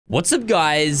What's up,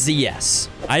 guys? Yes,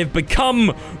 I have become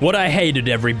what I hated,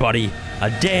 everybody. A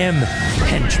damn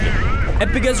henchman.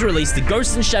 Epic has released the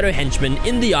Ghost and Shadow Henchmen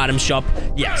in the item shop.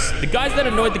 Yes, the guys that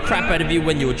annoyed the crap out of you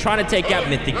when you were trying to take out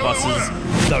mythic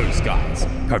bosses. Those guys.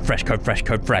 Code fresh, code fresh,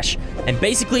 code fresh. And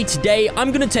basically today,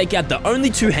 I'm gonna take out the only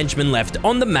 2 henchmen left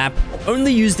on the map,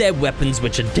 only use their weapons,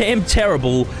 which are damn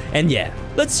terrible. And yeah,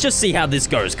 let's just see how this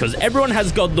goes, because everyone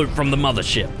has got loot from the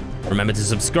mothership. Remember to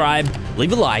subscribe,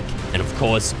 leave a like, and of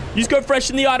course, use code fresh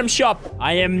in the item shop.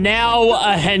 I am now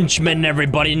a henchman,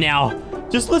 everybody. Now,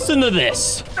 just listen to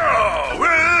this. Oh,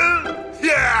 well,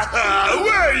 yeah,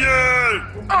 where you?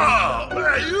 Oh,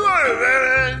 where you are,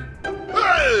 man?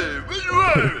 Hey, where you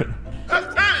are? Hey,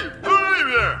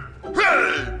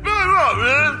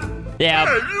 man? Yeah,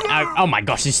 oh my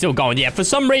gosh, he's still going. Yeah, for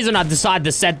some reason I decided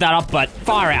to set that up, but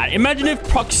far out. Imagine if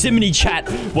proximity chat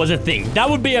was a thing. That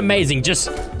would be amazing. Just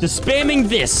spamming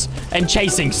this and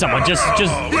chasing someone. Just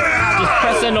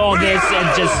pressing all this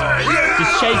and just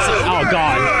chasing. Oh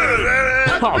god.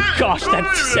 Oh gosh,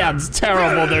 that sounds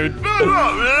terrible, dude.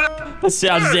 That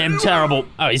sounds damn terrible.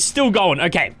 Oh, he's still going.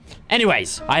 Okay.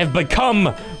 Anyways, I have become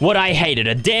what I hated,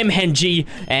 a damn henchie,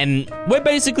 and we're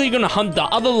basically gonna hunt the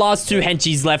other last 2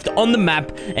 henchies left on the map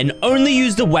and only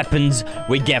use the weapons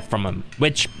we get from them,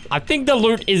 which I think the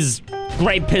loot is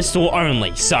great pistol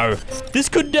only, so this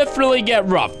could definitely get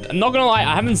rough. I'm not gonna lie,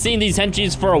 I haven't seen these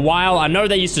henchies for a while. I know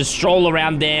they used to stroll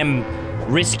around damn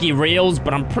risky reels,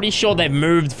 but I'm pretty sure they've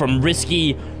moved from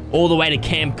risky all the way to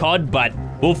Camp Cod, but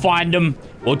we'll find them.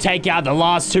 We'll take out the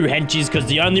last 2 henchies because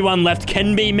the only one left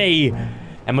can be me.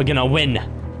 And we're gonna win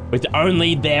with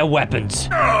only their weapons.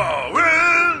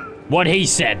 What he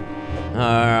said.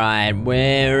 Alright,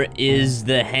 where is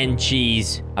the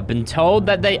henchies? I've been told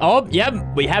that they... Oh, yep,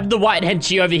 we have the white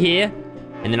henchie over here.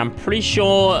 And then I'm pretty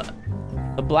sure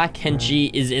the black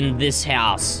henchie is in this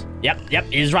house. Yep,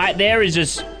 he's right there. He's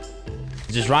just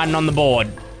riding on the board.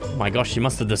 Oh my gosh, he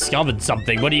must have discovered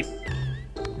something.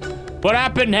 What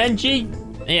happened, henchie?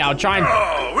 Yeah, I'll try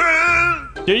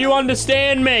and... Do you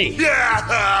understand me?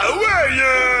 Yeah, where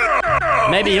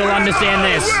you? Maybe he'll understand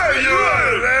this.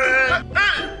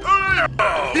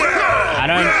 I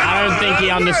don't think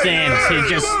he understands. He's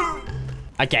just...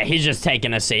 Okay, he's just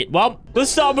taking a seat. Well,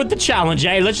 let's start with the challenge,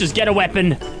 eh? Let's just get a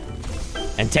weapon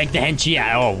and take the henchie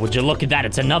out. Oh, would you look at that?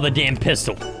 It's another damn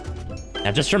pistol.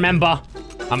 Now, just remember,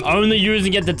 I'm only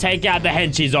using it to take out the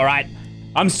henchies, all right?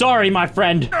 I'm sorry, my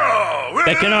friend.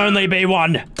 There can only be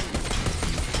one.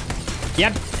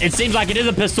 Yep, it seems like it is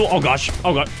a pistol. Oh, gosh.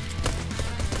 Oh, God.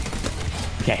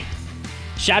 Okay.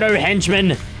 Shadow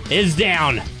Henchman is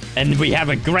down. And we have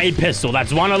a great pistol.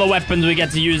 That's one of the weapons we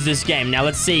get to use this game. Now,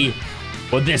 let's see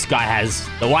what this guy has.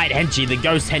 The white henchie, the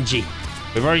ghost henchie.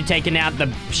 We've already taken out the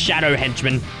Shadow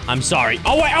Henchman. I'm sorry.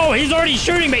 Oh, wait. Oh, he's already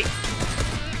shooting me.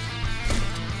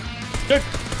 Dude,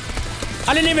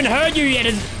 I didn't even hurt you yet.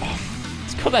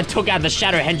 It's because I took out the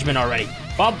Shadow Henchman already.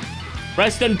 Well,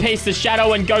 rest in peace, the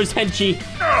Shadow and Ghost Henchie.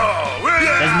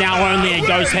 There's now only a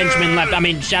Ghost Henchman left. I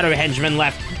mean, Shadow Henchman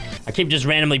left. I keep just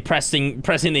randomly pressing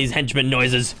these henchman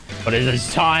noises. But it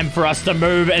is time for us to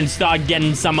move and start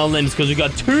getting some limbs because we've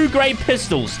got 2 great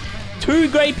pistols. 2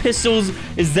 great pistols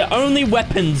is the only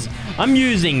weapons I'm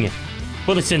using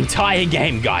for this entire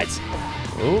game, guys.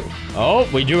 Oh,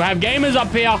 we do have gamers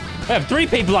up here. We have 3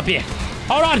 people up here.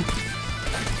 Hold on.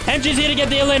 Henchie's here to get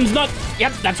the limbs, not...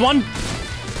 Yep, that's one.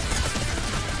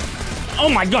 Oh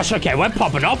my gosh, okay, we're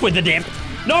popping off with the damn...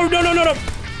 No.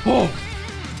 Oh,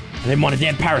 I didn't want a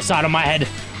damn parasite on my head.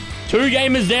 2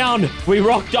 gamers down. We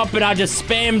rocked up and I just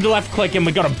spammed left click and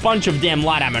we got a bunch of damn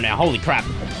light ammo now. Holy crap.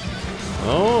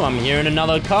 Oh, I'm hearing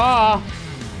another car.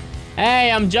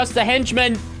 Hey, I'm just a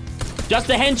henchman.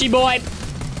 Just a henchie boy.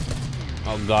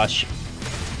 Oh gosh.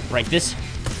 Break this.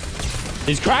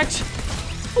 He's cracked.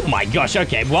 Oh my gosh,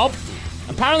 okay, well,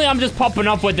 apparently I'm just popping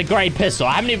off with the great pistol.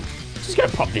 I haven't even... Just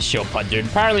gonna pop this shield pod, dude.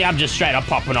 Apparently I'm just straight up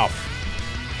popping off.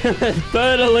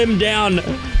 Third of him down.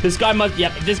 This guy must...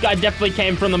 Yep, this guy definitely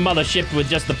came from the mothership with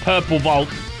just the purple vault.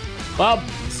 Well,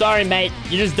 sorry, mate.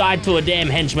 You just died to a damn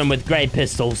henchman with great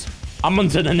pistols. I'm on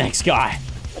to the next guy.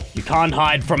 You can't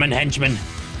hide from an henchman.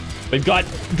 We've got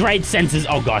great senses.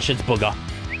 Oh gosh, it's Booger.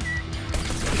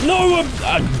 No,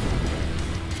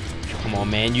 come on,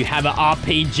 man. You have an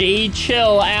RPG.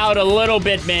 Chill out a little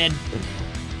bit, man.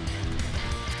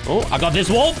 Oh, I got this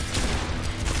wall.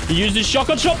 He used his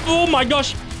shotgun shot. Oh, my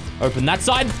gosh. Open that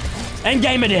side. And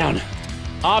gamer down.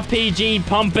 RPG,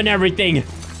 pump, and everything.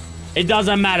 It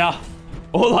doesn't matter.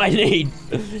 All I need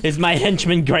is my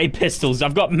henchman gray pistols.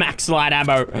 I've got max light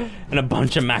ammo and a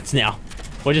bunch of mats now.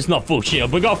 We're just not full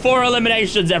shield. We got 4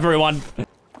 eliminations, everyone.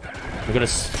 We're gonna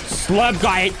slurp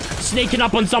guy sneaking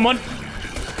up on someone.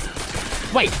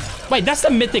 Wait, that's the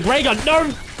mythic ray gun.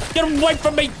 No, get away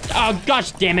from me. Oh,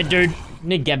 gosh damn it, dude. I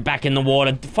need to get back in the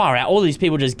water. Far out. All these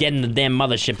people just getting the damn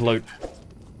mothership loot.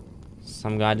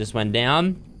 Some guy just went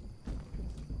down.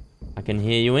 I can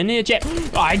hear you in here, chat.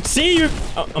 Oh, I see you.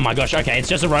 Oh my gosh, okay, it's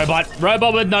just a robot.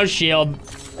 Robot with no shield.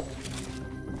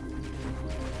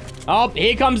 Oh,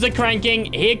 here comes the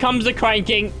cranking. Here comes the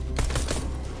cranking.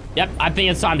 Yep, I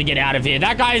think it's time to get out of here.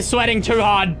 That guy is sweating too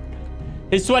hard.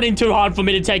 He's sweating too hard for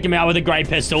me to take him out with a great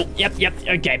pistol. Yep,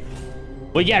 okay.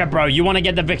 We get it, bro. You want to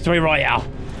get the victory royale.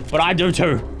 But I do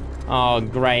too. Oh,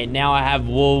 great. Now I have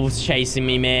wolves chasing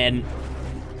me, man.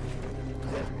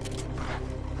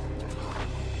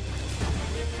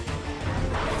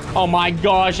 Oh my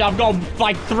gosh, I've got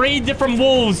like 3 different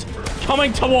wolves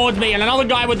coming towards me and another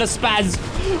guy with a spaz.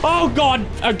 Oh god,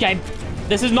 okay.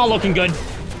 This is not looking good.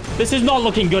 This is not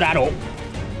looking good at all.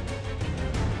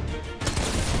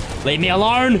 Leave me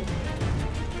alone.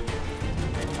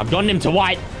 I've gotten him to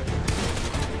white.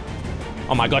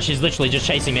 Oh my gosh, he's literally just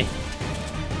chasing me.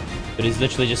 But he's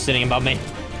literally just sitting above me.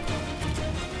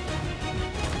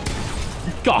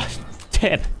 God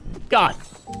damn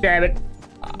it.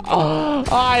 Oh,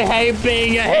 I hate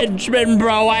being a henchman,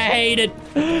 bro. I hate it.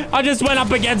 I just went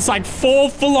up against like 4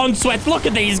 full-on sweats. Look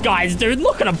at these guys, dude.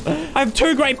 Look at them. I have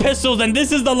 2 great pistols, and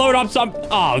this is the load-up.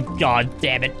 Oh, god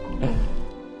damn it.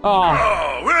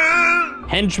 Oh.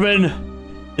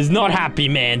 Henchman is not happy,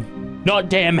 man. Not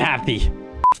damn happy.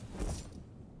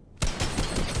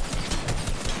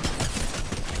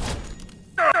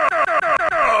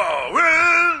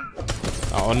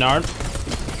 Oh, no.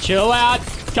 Chill out.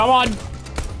 Come on.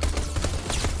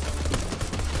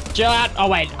 Chill out. Oh,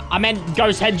 wait. I meant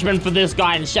Ghost Henchman for this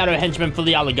guy and Shadow Henchman for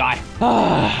the other guy.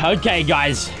 Okay,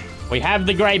 guys. We have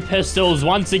the great pistols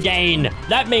once again.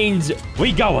 That means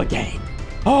we go again.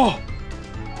 Oh,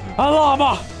 a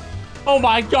llama. Oh,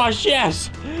 my gosh, yes.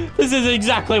 This is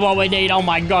exactly what we need. Oh,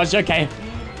 my gosh. Okay.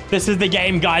 This is the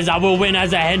game, guys. I will win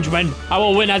as a henchman. I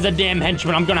will win as a damn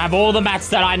henchman. I'm going to have all the mats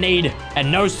that I need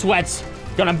and no sweats.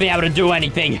 Gonna be able to do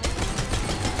anything.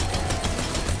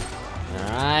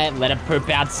 Alright, let it poop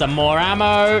out some more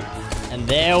ammo. And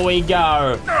there we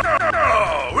go.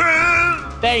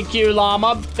 Thank you,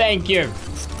 llama. Thank you.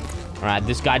 Alright,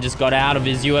 this guy just got out of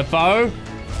his UFO.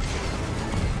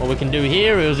 What we can do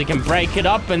here is we can break it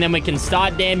up and then we can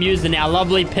start damn using our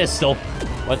lovely pistol.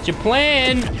 What's your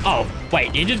plan? Oh,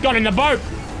 wait, he just got in the boat.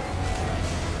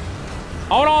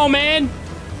 Hold on, man.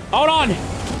 Hold on.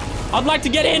 I'd like to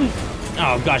get in.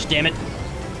 Oh, gosh damn it.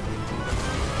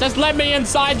 Just let me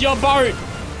inside your boat.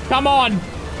 Come on.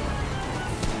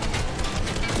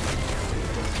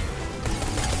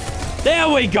 There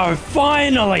we go.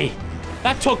 Finally.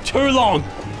 That took too long.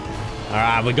 All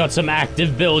right, we got some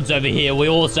active builds over here. We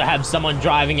also have someone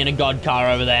driving in a god car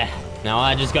over there. Now,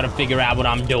 I just got to figure out what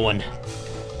I'm doing.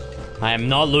 I am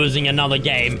not losing another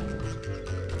game.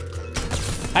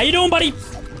 How you doing, buddy?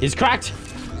 He's cracked.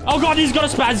 Oh, God, he's got a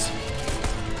spaz.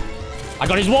 I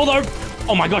got his wall, though.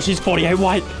 Oh, my gosh, he's 48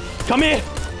 white. Come here.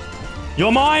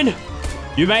 You're mine.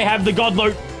 You may have the god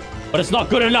loot, but it's not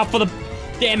good enough for the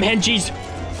damn henchies.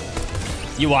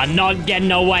 You are not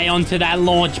getting away onto that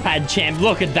launch pad, champ.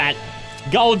 Look at that.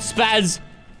 Gold spaz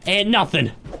and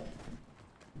nothing.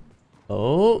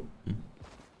 Oh.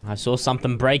 I saw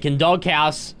something break in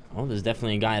doghouse. Oh, there's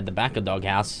definitely a guy at the back of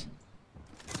doghouse.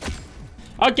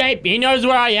 Okay, he knows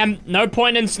where I am. No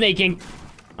point in sneaking.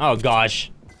 Oh,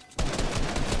 gosh.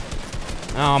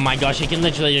 Oh my gosh, he can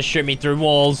literally just shoot me through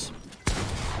walls.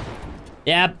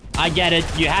 Yep, I get it.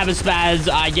 You have a spaz.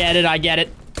 I get it, I get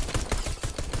it.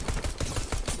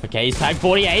 Okay, he's tag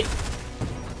 48.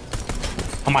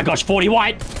 Oh my gosh, 40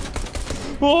 white.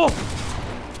 Oh!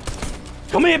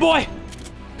 Come here, boy!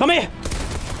 Come here!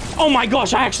 Oh my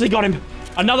gosh, I actually got him.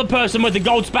 Another person with the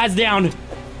gold spaz down.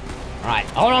 Alright,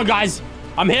 hold on, guys.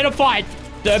 I'm here to fight.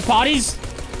 Third parties.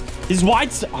 His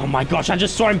whites. Oh my gosh, I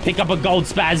just saw him pick up a gold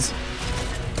spaz.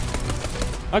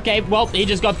 Okay, well, he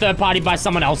just got third party by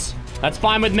someone else. That's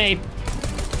fine with me.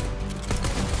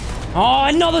 Oh,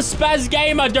 another spaz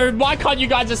gamer, dude. Why can't you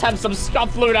guys just have some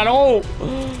scuff loot at all?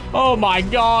 Oh my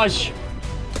gosh.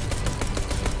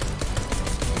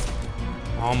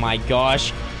 Oh my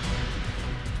gosh.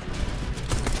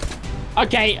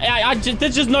 Okay,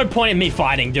 there's just no point in me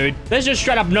fighting, dude. There's just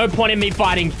straight up no point in me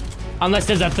fighting unless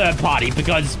there's a third party,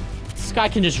 because this guy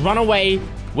can just run away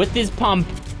with his pump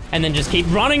and then just keep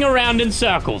running around in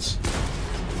circles.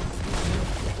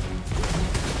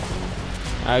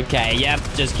 Okay, yep,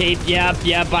 just keep, yep,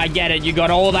 I get it. You got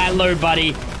all that loot,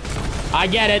 buddy. I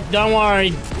get it, don't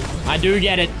worry. I do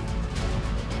get it.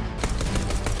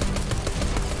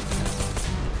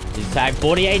 Tag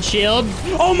 48 shield.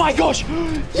 Oh my gosh.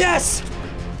 Yes.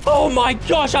 Oh my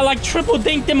gosh. I like triple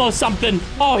dinked him or something.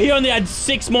 Oh, he only had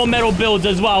 6 more metal builds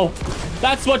as well.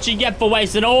 That's what you get for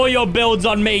wasting all your builds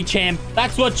on me, champ.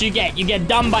 That's what you get. You get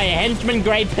done by a henchman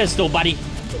grade pistol, buddy.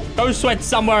 Go sweat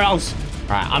somewhere else.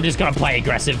 All right, I'm just going to play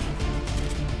aggressive.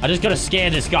 I just got to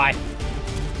scare this guy.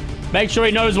 Make sure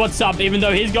he knows what's up, even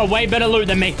though he's got way better loot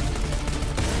than me.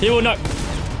 He will know.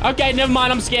 Okay, never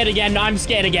mind. I'm scared again. I'm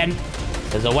scared again.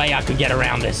 There's a way I could get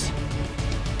around this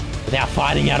without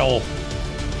fighting at all.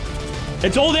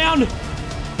 It's all down.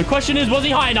 The question is, was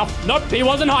he high enough? Nope, he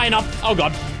wasn't high enough. Oh,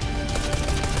 God.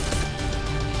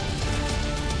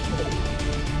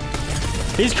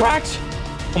 He's cracked.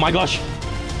 Oh, my gosh.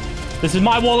 This is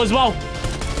my wall as well.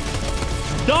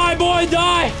 Die, boy,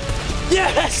 die.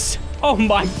 Yes. Oh,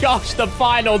 my gosh, the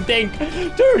final dink.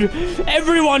 Dude,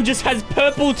 everyone just has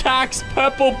purple tacks,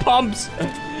 purple pumps.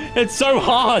 It's so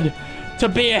hard to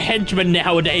be a henchman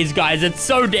nowadays, guys. It's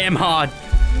so damn hard.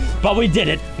 But we did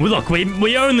it. Look,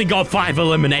 we only got 5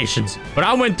 eliminations. But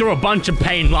I went through a bunch of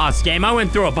pain last game. I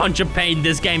went through a bunch of pain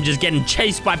this game just getting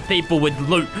chased by people with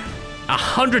loot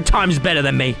 100 times better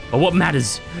than me. But what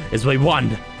matters is we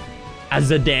won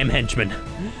as a damn henchman.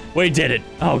 We did it.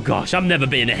 Oh, gosh. I'm never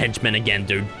being a henchman again,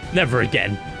 dude. Never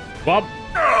again. Well,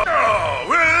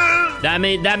 that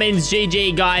means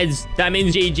GG, guys. That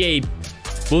means GG.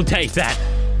 We'll take that.